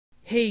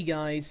Hey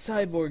guys,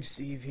 Cyborg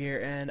Steve here,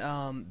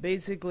 and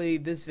basically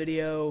this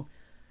video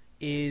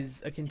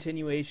is a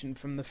continuation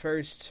from the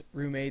first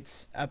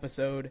Roommates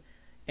episode,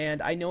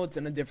 and I know it's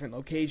in a different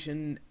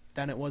location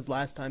than it was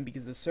last time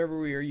because the server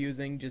we were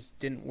using just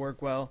didn't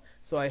work well,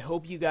 so I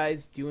hope you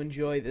guys do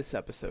enjoy this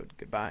episode.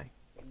 Goodbye.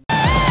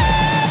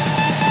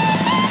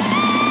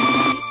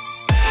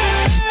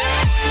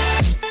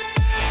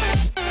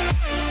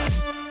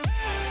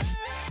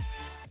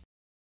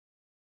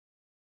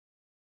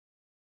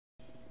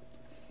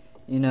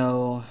 You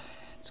know,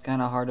 it's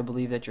kind of hard to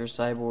believe that you're a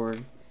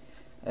cyborg.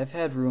 I've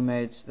had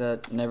roommates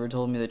that never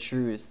told me the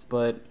truth,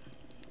 but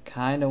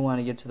kind of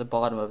want to get to the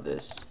bottom of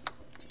this.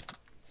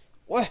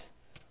 What?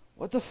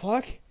 What the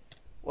fuck?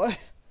 What?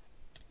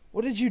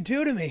 What did you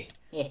do to me?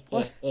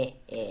 What?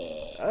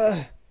 What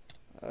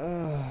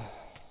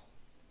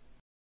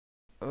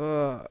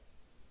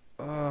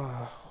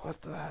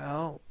the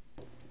hell?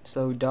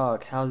 So,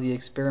 Doc, how's the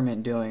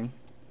experiment doing?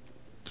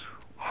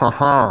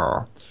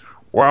 Haha.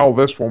 Well,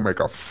 this will make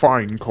a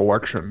fine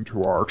collection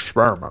to our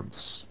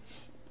experiments.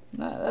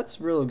 Nah, that's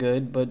real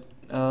good, but,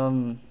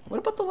 what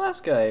about the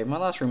last guy, my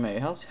last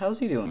roommate? How's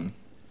he doing?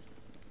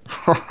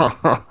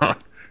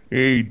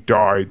 He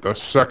died the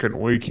second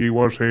week he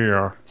was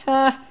here.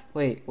 Ha!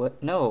 Wait,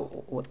 what?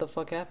 No, what the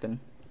fuck happened?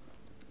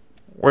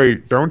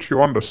 Wait, don't you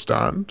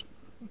understand?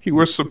 He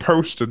was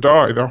supposed to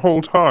die the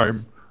whole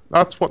time.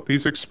 That's what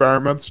these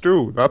experiments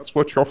do. That's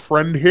what your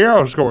friend here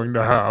is going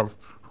to have.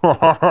 Ha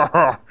ha ha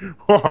ha!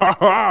 Ha ha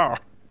ha!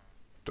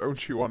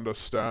 Don't you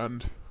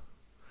understand?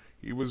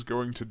 He was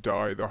going to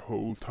die the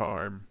whole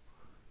time.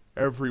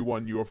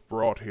 Everyone you have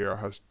brought here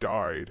has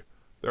died.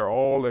 They're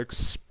all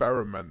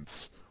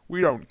experiments.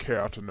 We don't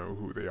care to know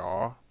who they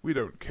are. We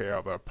don't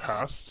care their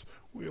past.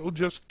 We'll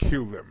just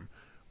kill them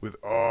with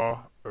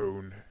our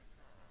own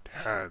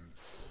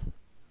hands.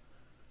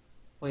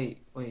 Wait,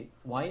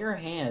 why your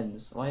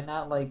hands? Why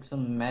not, like,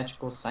 some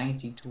magical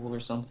sciencey tool or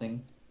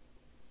something?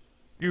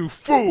 You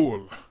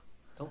fool!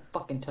 Don't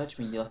fucking touch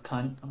me, you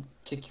cunt. I'll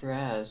kick your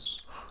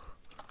ass.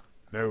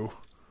 No,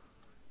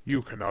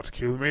 you cannot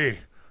kill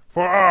me,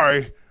 for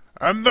I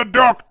am the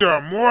Doctor!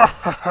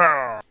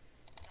 Mwahaha!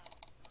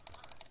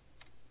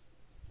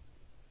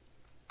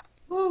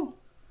 Woo!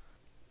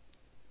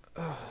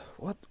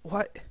 What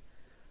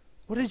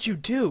did you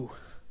do?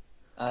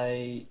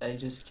 I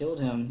just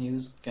killed him. He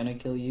was gonna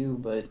kill you,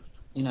 but,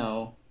 you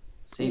know,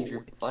 saved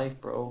your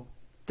life, bro.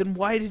 Then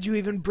why did you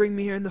even bring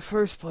me here in the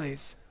first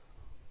place?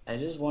 I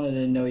just wanted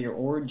to know your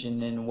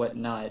origin and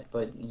whatnot,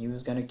 but he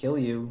was gonna kill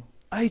you.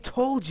 I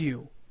told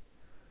you.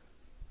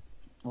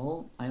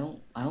 Well, I don't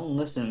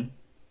listen.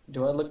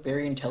 Do I look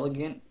very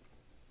intelligent?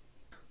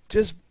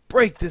 Just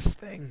break this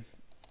thing.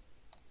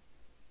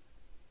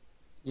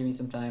 Give me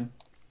some time.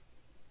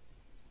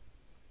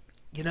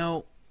 You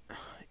know,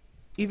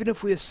 even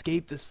if we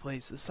escape this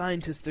place, the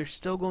scientists, they're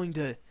still going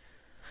to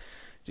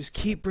just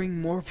keep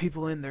bringing more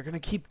people in. They're going to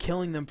keep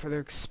killing them for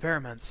their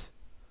experiments.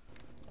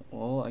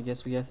 Well, I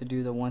guess we have to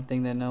do the one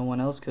thing that no one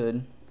else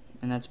could,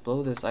 and that's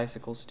blow this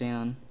icicle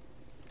stand.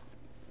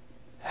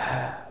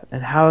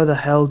 And how the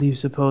hell do you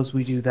suppose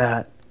we do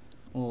that?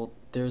 Well,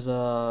 there's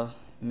a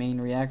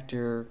main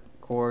reactor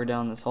core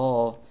down this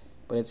hall,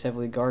 but it's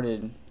heavily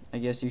guarded. I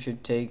guess you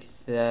should take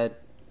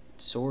that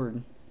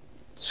sword.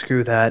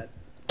 Screw that.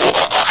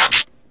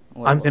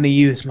 What, I'm going to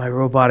use my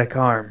robotic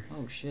arm.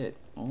 Oh, shit.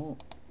 Oh,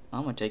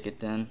 I'm gonna take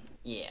it then.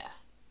 Yeah.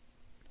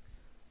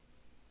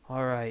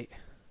 Alright.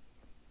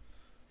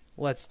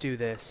 Let's do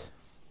this.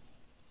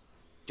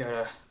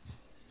 Da-da.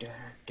 Da-da.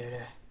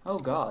 Da-da. Oh,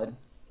 God.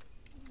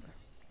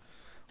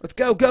 Let's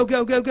go, go,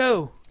 go, go,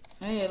 go!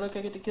 Hey, look,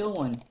 I get to kill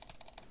one.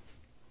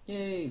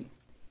 Yay.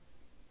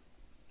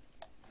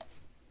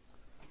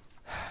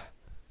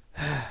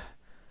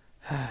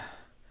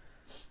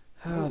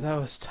 Oh, that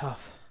was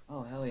tough.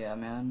 Oh, hell yeah,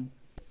 man.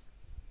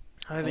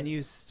 I haven't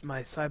used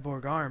my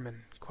cyborg arm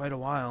in quite a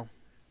while.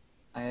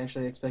 I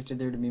actually expected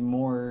there to be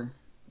more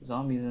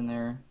zombies in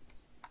there.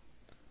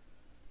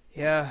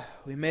 Yeah,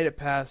 we made it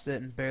past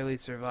it and barely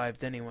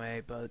survived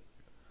anyway, but...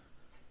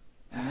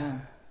 Yeah.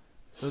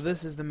 So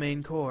this is the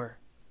main core.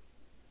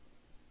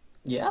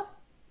 Yeah?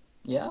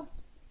 Yeah?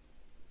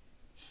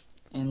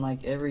 And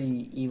like every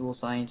evil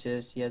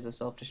scientist, he has a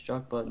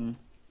self-destruct button.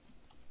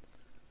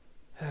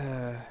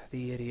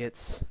 The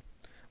idiots.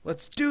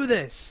 Let's do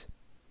this!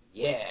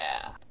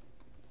 Yeah!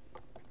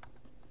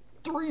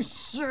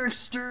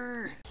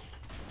 360!